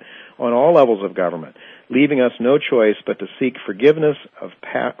skyrocket on all levels of government, leaving us no choice but to seek forgiveness of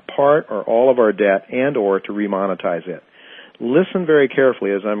part or all of our debt and or to remonetize it. Listen very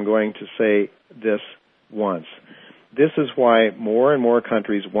carefully as I'm going to say this once. This is why more and more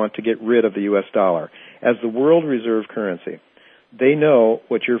countries want to get rid of the U.S. dollar as the world reserve currency. They know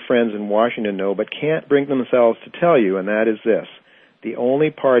what your friends in Washington know, but can't bring themselves to tell you, and that is this. The only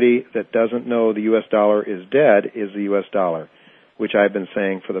party that doesn't know the U.S. dollar is dead is the U.S. dollar, which I've been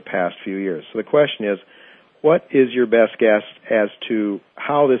saying for the past few years. So the question is, what is your best guess as to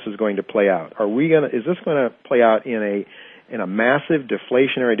how this is going to play out? Is this going to play out in a massive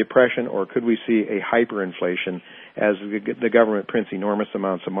deflationary depression, or could we see a hyperinflation as the government prints enormous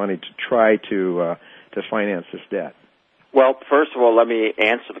amounts of money to try to finance this debt? Well, first of all, let me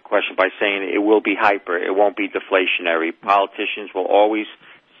answer the question by saying it will be hyper. It won't be deflationary. Politicians will always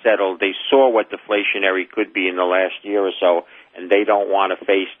settle. They saw what deflationary could be in the last year or so, and they don't want to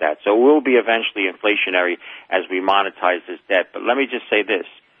face that. So it will be eventually inflationary as we monetize this debt. But let me just say this.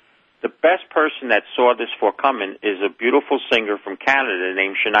 The best person that saw this forthcoming is a beautiful singer from Canada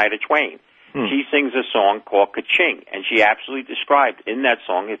named Shania Twain. She sings a song called Ka-Ching, and she absolutely described in that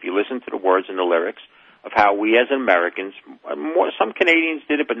song, if you listen to the words and the lyrics, of how we as Americans, some Canadians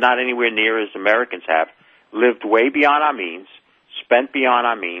did it, but not anywhere near as Americans have, lived way beyond our means, spent beyond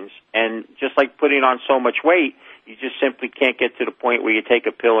our means, and just like putting on so much weight, you just simply can't get to the point where you take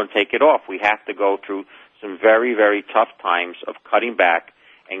a pill and take it off. We have to go through some very, very tough times of cutting back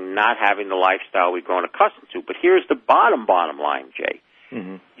and not having the lifestyle we've grown accustomed to. But here's the bottom line, Jay.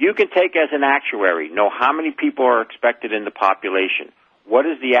 Mm-hmm. You can take as an actuary, know how many people are expected in the population. What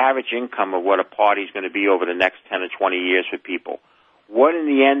is the average income of what a party is going to be over the next 10 or 20 years for people? What in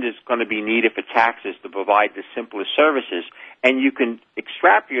the end is going to be needed for taxes to provide the simplest services? And you can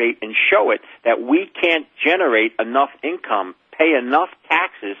extrapolate and show it that we can't generate enough income, pay enough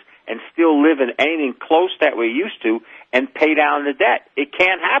taxes, and still live in anything close that we're used to and pay down the debt. It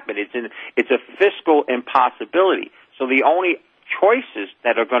can't happen. It's a fiscal impossibility. So the only choices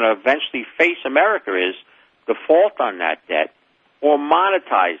that are going to eventually face America is default on that debt or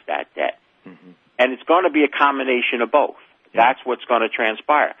monetize that debt. Mm-hmm. And it's going to be a combination of both. That's what's going to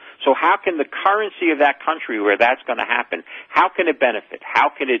transpire. So how can the currency of that country where that's going to happen, how can it benefit? How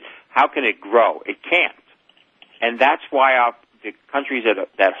can it grow? It can't. And that's why the countries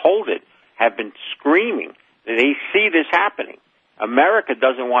that hold it have been screaming that they see this happening. America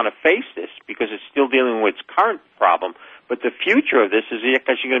doesn't want to face this because it's still dealing with its current problem, but the future of this is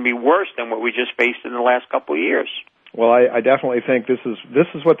actually going to be worse than what we just faced in the last couple of years. Well, I definitely think this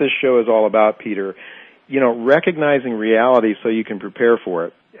is what this show is all about, Peter. You know, recognizing reality so you can prepare for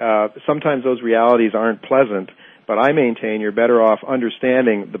it. Sometimes those realities aren't pleasant, but I maintain you're better off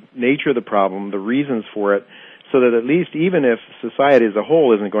understanding the nature of the problem, the reasons for it, so that at least even if society as a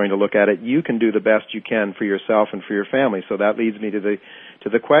whole isn't going to look at it, you can do the best you can for yourself and for your family. So that leads me to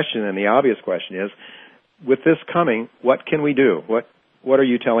the question, and the obvious question is, with this coming, what can we do? What are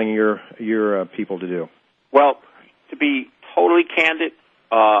you telling your people to do? Well, to be totally candid,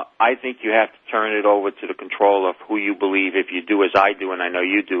 I think you have to turn it over to the control of who you believe, if you do as I do, and I know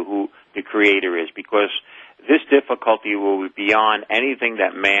you do, who the Creator is, because this difficulty will be beyond anything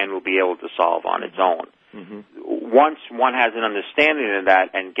that man will be able to solve on its own. Mm-hmm. Once one has an understanding of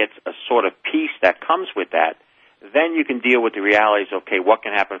that and gets a sort of peace that comes with that, then you can deal with the realities, okay, what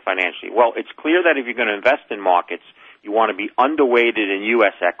can happen financially? Well, it's clear that if you're going to invest in markets, you want to be underweighted in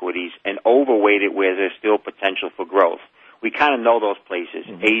U.S. equities and overweighted where there's still potential for growth. We kind of know those places,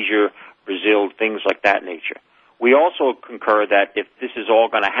 mm-hmm. Asia, Brazil, things like that nature. We also concur that if this is all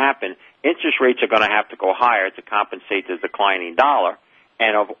going to happen, interest rates are going to have to go higher to compensate the declining dollar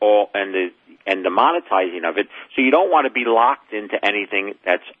and the monetizing of it. So you don't want to be locked into anything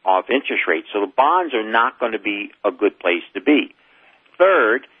that's off interest rates. So the bonds are not going to be a good place to be.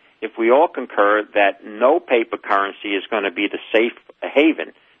 Third, if we all concur that no paper currency is going to be the safe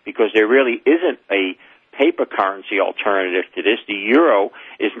haven, because there really isn't a paper currency alternative to this, the euro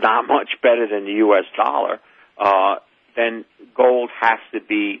is not much better than the U.S. dollar, then gold has to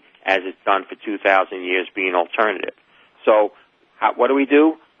be, as it's done for 2,000 years, be an alternative. So what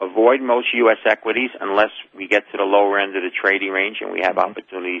do? Avoid most U.S. equities unless we get to the lower end of the trading range and we have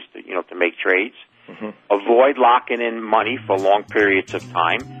opportunities to make trades. Mm-hmm. Avoid locking in money for long periods of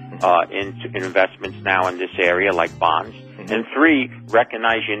time into investments now in this area like bonds. Mm-hmm. And 3,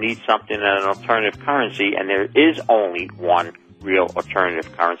 recognize you need something in an alternative currency, and there is only one real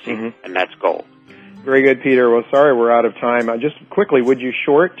alternative currency, mm-hmm. and that's gold. Very good, Peter. Well, sorry we're out of time. Just quickly, would you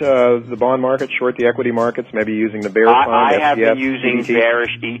short the bond market, short the equity markets, maybe using the bear fund? I have been using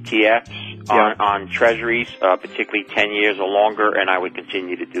bearish ETFs on treasuries, particularly 10 years or longer, and I would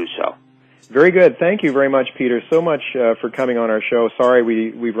continue to do so. Very good. Thank you very much, Peter, so much for coming on our show. Sorry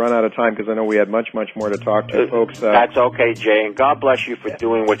we've run out of time because I know we had much more to talk to folks. That's okay, Jay, and God bless you for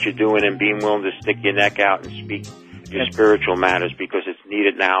doing what you're doing and being willing to stick your neck out and speak your spiritual matters, because it's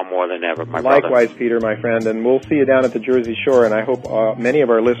needed now more than ever, my brother. Likewise, Peter, my friend, and we'll see you down at the Jersey Shore, and I hope many of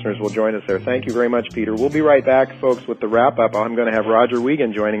our listeners will join us there. Thank you very much, Peter. We'll be right back, folks, with the wrap-up. I'm going to have Roger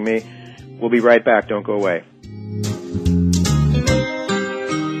Wiegand joining me. We'll be right back. Don't go away.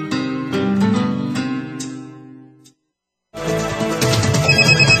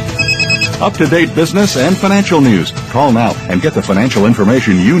 Up-to-date business and financial news. Call now and get the financial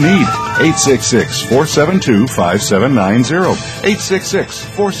information you need. 866-472-5790.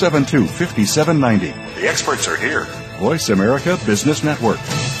 866-472-5790. The experts are here. Voice America Business Network.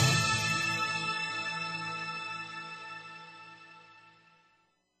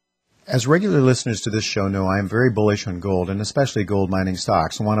 As regular listeners to this show know, I am very bullish on gold, and especially gold mining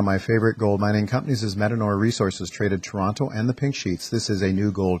stocks. One of my favorite gold mining companies is Metanor Resources, traded Toronto and the Pink Sheets. This is a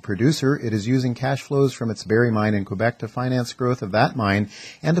new gold producer. It is using cash flows from its Barry mine in Quebec to finance growth of that mine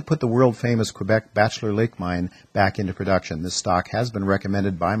and to put the world-famous Quebec Bachelor Lake mine back into production. This stock has been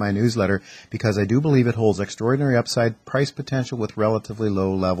recommended by my newsletter because I do believe it holds extraordinary upside price potential with relatively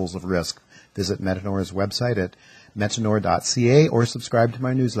low levels of risk. Visit Metanor's website at metanor.ca or subscribe to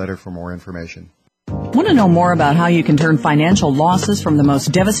my newsletter for more information. Want to know more about how you can turn financial losses from the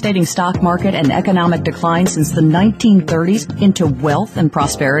most devastating stock market and economic decline since the 1930s into wealth and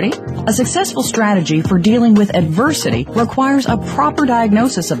prosperity? A successful strategy for dealing with adversity requires a proper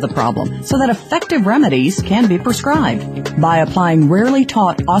diagnosis of the problem so that effective remedies can be prescribed. By applying rarely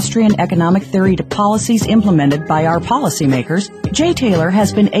taught Austrian economic theory to policies implemented by our policymakers, Jay Taylor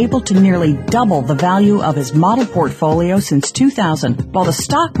has been able to nearly double the value of his model portfolio since 2000, while the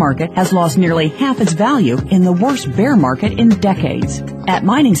stock market has lost nearly half its value in the worst bear market in decades. At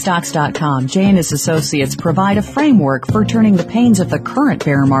miningstocks.com, Jay and his associates provide a framework for turning the pains of the current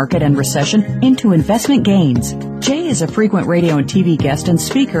bear market and recession into investment gains. Jay is a frequent radio and TV guest and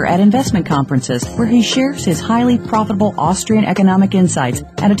speaker at investment conferences where he shares his highly profitable Austrian economic insights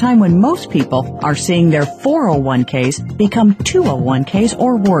at a time when most people are seeing their 401ks become 201ks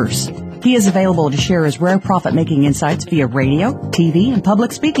or worse. He is available to share his rare profit-making insights via radio, TV, and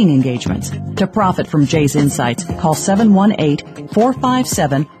public speaking engagements. To profit from Jay's insights, call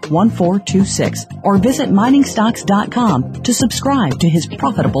 718-457-1426 or visit miningstocks.com to subscribe to his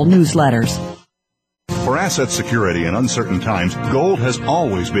profitable newsletters. For asset security in uncertain times, gold has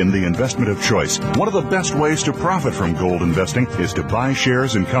always been the investment of choice. One of the best ways to profit from gold investing is to buy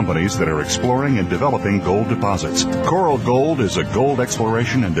shares in companies that are exploring and developing gold deposits. Coral Gold is a gold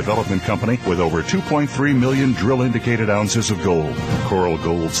exploration and development company with over 2.3 million drill-indicated ounces of gold. Coral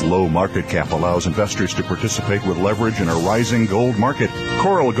Gold's low market cap allows investors to participate with leverage in a rising gold market.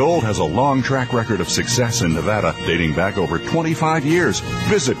 Coral Gold has a long track record of success in Nevada, dating back over 25 years.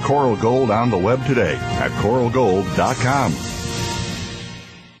 Visit Coral Gold on the web today at coralgold.com.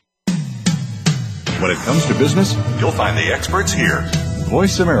 When it comes to business, you'll find the experts here.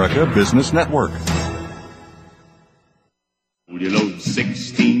 Voice America Business Network. You load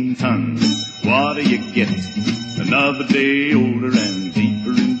 16 tons, what do you get? Another day older and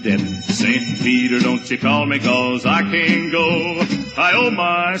deeper in debt. St. Peter, don't you call me, 'cause I can't go. I owe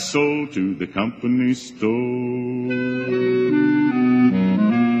my soul to the company store.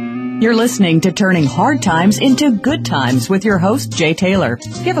 You're listening to Turning Hard Times into Good Times with your host, Jay Taylor.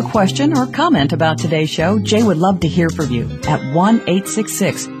 If you have a question or comment about today's show, Jay would love to hear from you at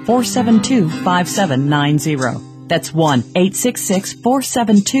 1-866-472-5790. That's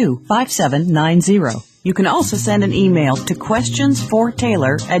 1-866-472-5790. You can also send an email to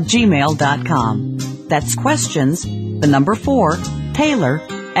questionsfortaylor@gmail.com. That's questions, the number 4,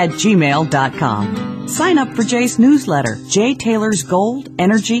 Taylor@gmail.com. Sign up for Jay's newsletter, Jay Taylor's Gold,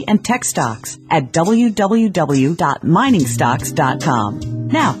 Energy, and Tech Stocks at www.miningstocks.com.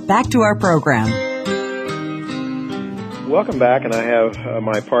 Now, back to our program. Welcome back, and I have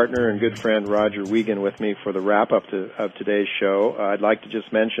my partner and good friend Roger Wiegand with me for the wrap-up of today's show. I'd like to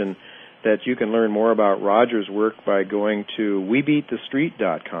just mention that you can learn more about Roger's work by going to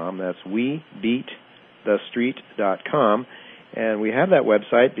WeBeatTheStreet.com. That's WeBeatTheStreet.com. And we have that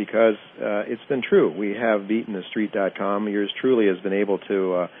website because it's been true. We have BeatenTheStreet.com. Yours truly has been able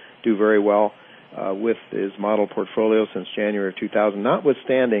to do very well with his model portfolio since January of 2000,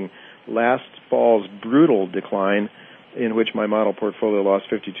 notwithstanding last fall's brutal decline in which my model portfolio lost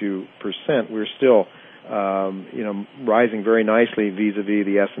 52%. We're still rising very nicely vis-a-vis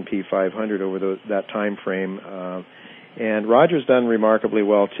the S&P 500 over that time frame. And Roger's done remarkably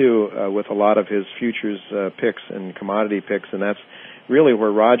well, too, with a lot of his futures picks and commodity picks, and that's really where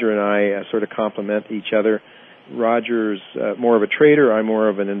Roger and I sort of complement each other. Roger's more of a trader. I'm more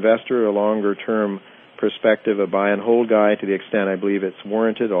of an investor, a longer-term perspective, a buy-and-hold guy to the extent I believe it's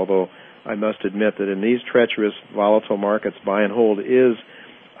warranted, although I must admit that in these treacherous, volatile markets, buy and hold is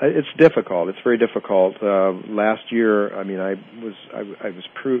it's difficult. It's very difficult. Last year, I mean, I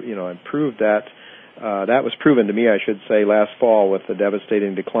proved that. That was proven to me, I should say, last fall with the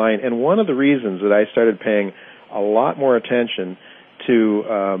devastating decline. And one of the reasons that I started paying a lot more attention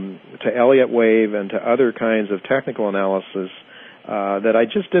to Elliott Wave and to other kinds of technical analysis that I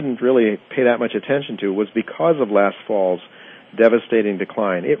just didn't really pay that much attention to was because of last fall's devastating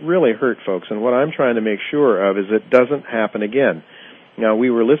decline. It really hurt, folks, and what I'm trying to make sure of is it doesn't happen again. Now, we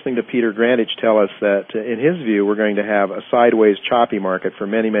were listening to Peter Grandich tell us that, in his view, we're going to have a sideways choppy market for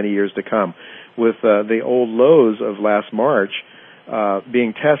many, many years to come, with the old lows of last March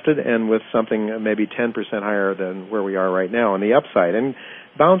being tested and with something maybe 10% higher than where we are right now on the upside, and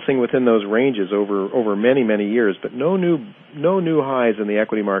bouncing within those ranges over many, many years, but no new highs in the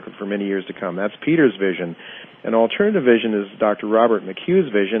equity market for many years to come. That's Peter's vision. An alternative vision is Dr. Robert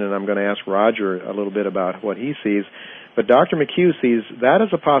McHugh's vision, and I'm going to ask Roger a little bit about what he sees. But Dr. McHugh sees that as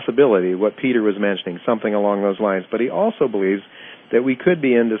a possibility, what Peter was mentioning, something along those lines. But he also believes that we could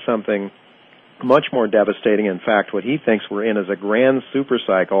be into something much more devastating. In fact, what he thinks we're in is a grand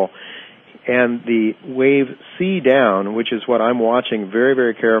supercycle, and the wave C down, which is what I'm watching very,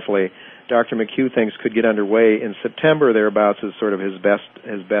 very carefully, Dr. McHugh thinks could get underway in September thereabouts is sort of his best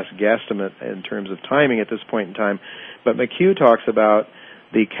guesstimate in terms of timing at this point in time. But McHugh talks about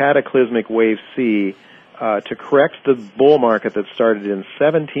the cataclysmic wave C to correct the bull market that started in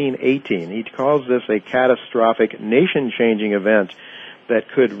 1718. He calls this a catastrophic, nation-changing event that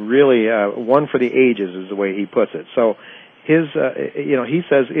could really, one for the ages is the way he puts it. So he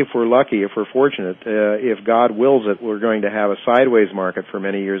says if we're lucky, if we're fortunate, if God wills it, we're going to have a sideways market for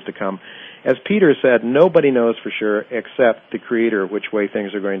many years to come. As Peter said, nobody knows for sure except the Creator which way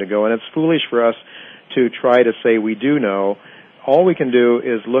things are going to go, and it's foolish for us to try to say we do know. All we can do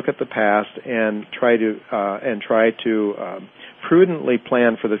is look at the past and try to prudently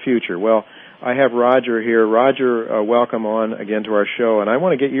plan for the future. Well, I have Roger here. Roger, welcome on again to our show, and I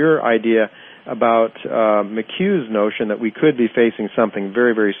want to get your idea about McHugh's notion that we could be facing something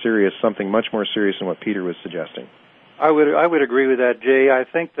very, very serious, something much more serious than what Peter was suggesting. I would agree with that, Jay. I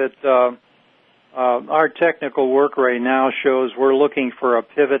think that our technical work right now shows we're looking for a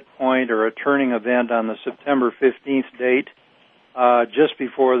pivot point or a turning event on the September 15th date. Just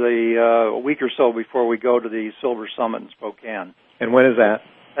before a week or so before we go to the Silver Summit in Spokane. And when is that?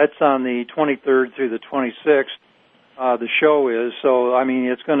 That's on the 23rd through the 26th, the show is. So, I mean,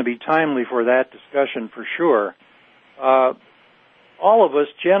 it's going to be timely for that discussion for sure. All of us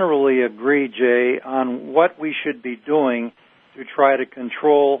generally agree, Jay, on what we should be doing to try to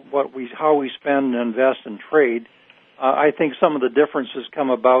control how we spend and invest and trade. I think some of the differences come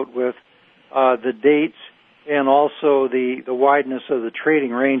about with the dates and also the wideness of the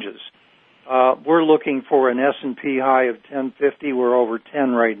trading ranges. We're looking for an S&P high of 1050. We're over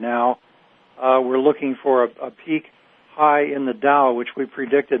 10 right now. We're looking for a peak high in the Dow, which we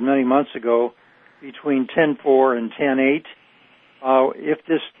predicted many months ago, between 10.4 and 10.8. If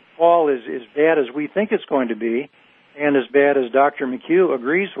this fall is as bad as we think it's going to be, and as bad as Dr. McHugh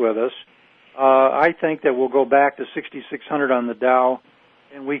agrees with us, I think that we'll go back to 6,600 on the Dow,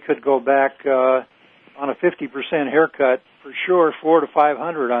 and we could go back on a 50% haircut, for sure, 400 to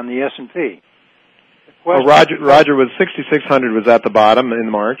 500 on the S&P. Well, Roger, was 6,600 was at the bottom in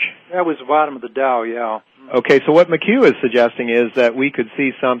March? That was the bottom of the Dow, yeah. Okay, so what McHugh is suggesting is that we could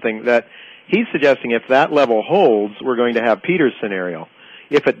see something that he's suggesting if that level holds, we're going to have Peter's scenario.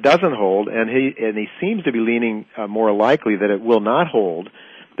 If it doesn't hold, and he seems to be leaning more likely that it will not hold,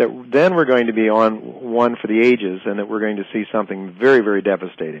 that then we're going to be on one for the ages, and that we're going to see something very, very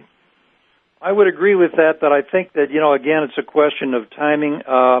devastating. I would agree with that, but I think that, again, it's a question of timing.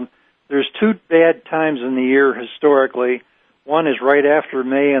 There's two bad times in the year historically. One is right after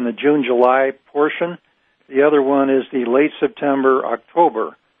May and the June-July portion. The other one is the late September,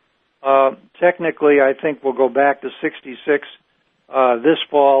 October. Technically, I think we'll go back to 66 this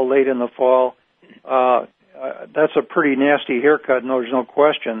fall, late in the fall. That's a pretty nasty haircut, no, there's no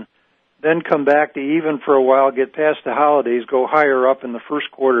question. Then come back to even for a while, get past the holidays, go higher up in the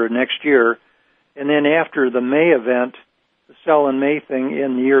first quarter of next year. And then after the May event, the sell in May thing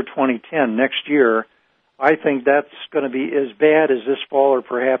in the year 2010, next year, I think that's going to be as bad as this fall or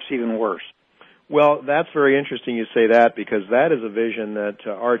perhaps even worse. Well, that's very interesting you say that, because that is a vision that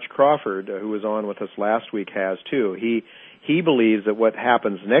Arch Crawford, who was on with us last week, has too. He believes that what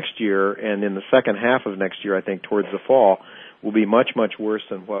happens next year and in the second half of next year, I think towards the fall, will be much, much worse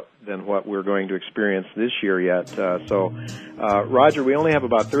than what we're going to experience this year yet. So, Roger, we only have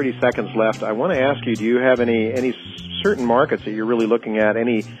about 30 seconds left. I want to ask you, do you have any certain markets that you're really looking at,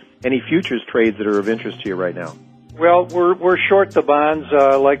 any any futures trades that are of interest to you right now. Well, we're short the bonds,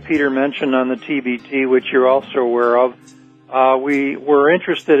 like Peter mentioned on the TBT, which you're also aware of. We're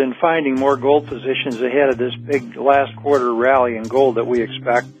interested in finding more gold positions ahead of this big last quarter rally in gold that we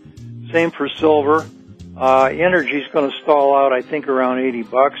expect. Same for silver. Energy's going to stall out, I think, around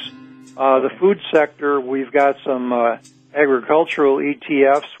 $80. The food sector, we've got some agricultural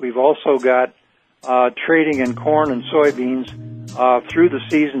ETFs. We've also got trading in corn and soybeans through the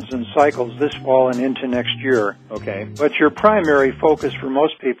seasons and cycles this fall and into next year. Okay. But your primary focus for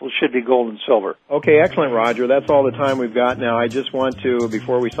most people should be gold and silver. Okay, excellent, Roger. That's all the time we've got now. I just want to,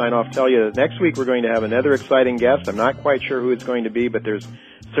 before we sign off, tell you that next week we're going to have another exciting guest. I'm not quite sure who it's going to be, but there's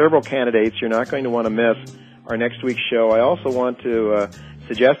several candidates. You're not going to want to miss our next week's show. I also want to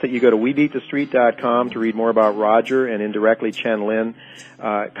suggest that you go to WeBeatTheStreet.com to read more about Roger and indirectly Chen Lin.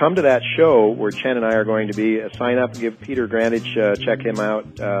 Come to that show where Chen and I are going to be. Sign up, give Peter Grandage, check him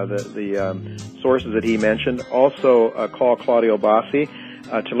out, the sources that he mentioned. Also, call Claudio Bassi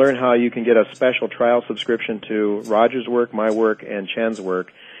to learn how you can get a special trial subscription to Roger's work, my work, and Chen's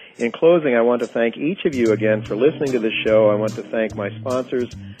work. In closing, I want to thank each of you again for listening to this show. I want to thank my sponsors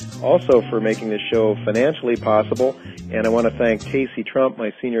also for making this show financially possible. And I want to thank Casey Trump,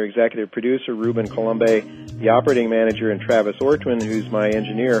 my senior executive producer, Ruben Colombe, the operating manager, and Travis Ortwin, who's my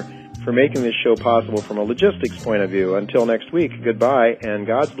engineer, for making this show possible from a logistics point of view. Until next week, goodbye, and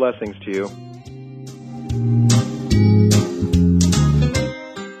God's blessings to you.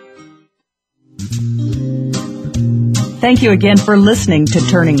 Thank you again for listening to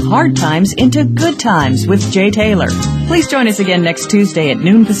Turning Hard Times into Good Times with Jay Taylor. Please join us again next Tuesday at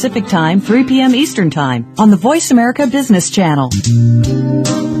noon Pacific Time, 3 p.m. Eastern Time on the Voice America Business Channel.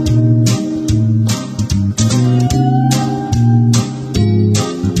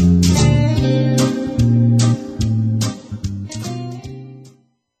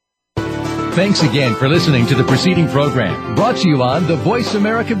 Thanks again for listening to the preceding program, brought to you on the Voice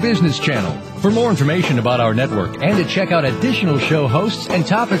America Business Channel. For more information about our network and to check out additional show hosts and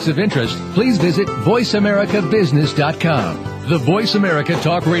topics of interest, please visit VoiceAmericaBusiness.com. The Voice America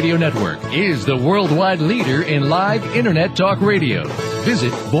Talk Radio Network is the worldwide leader in live Internet talk radio.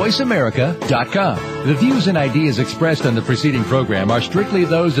 Visit VoiceAmerica.com. The views and ideas expressed on the preceding program are strictly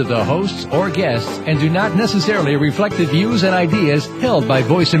those of the hosts or guests and do not necessarily reflect the views and ideas held by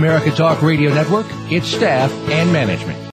Voice America Talk Radio Network, its staff, and management.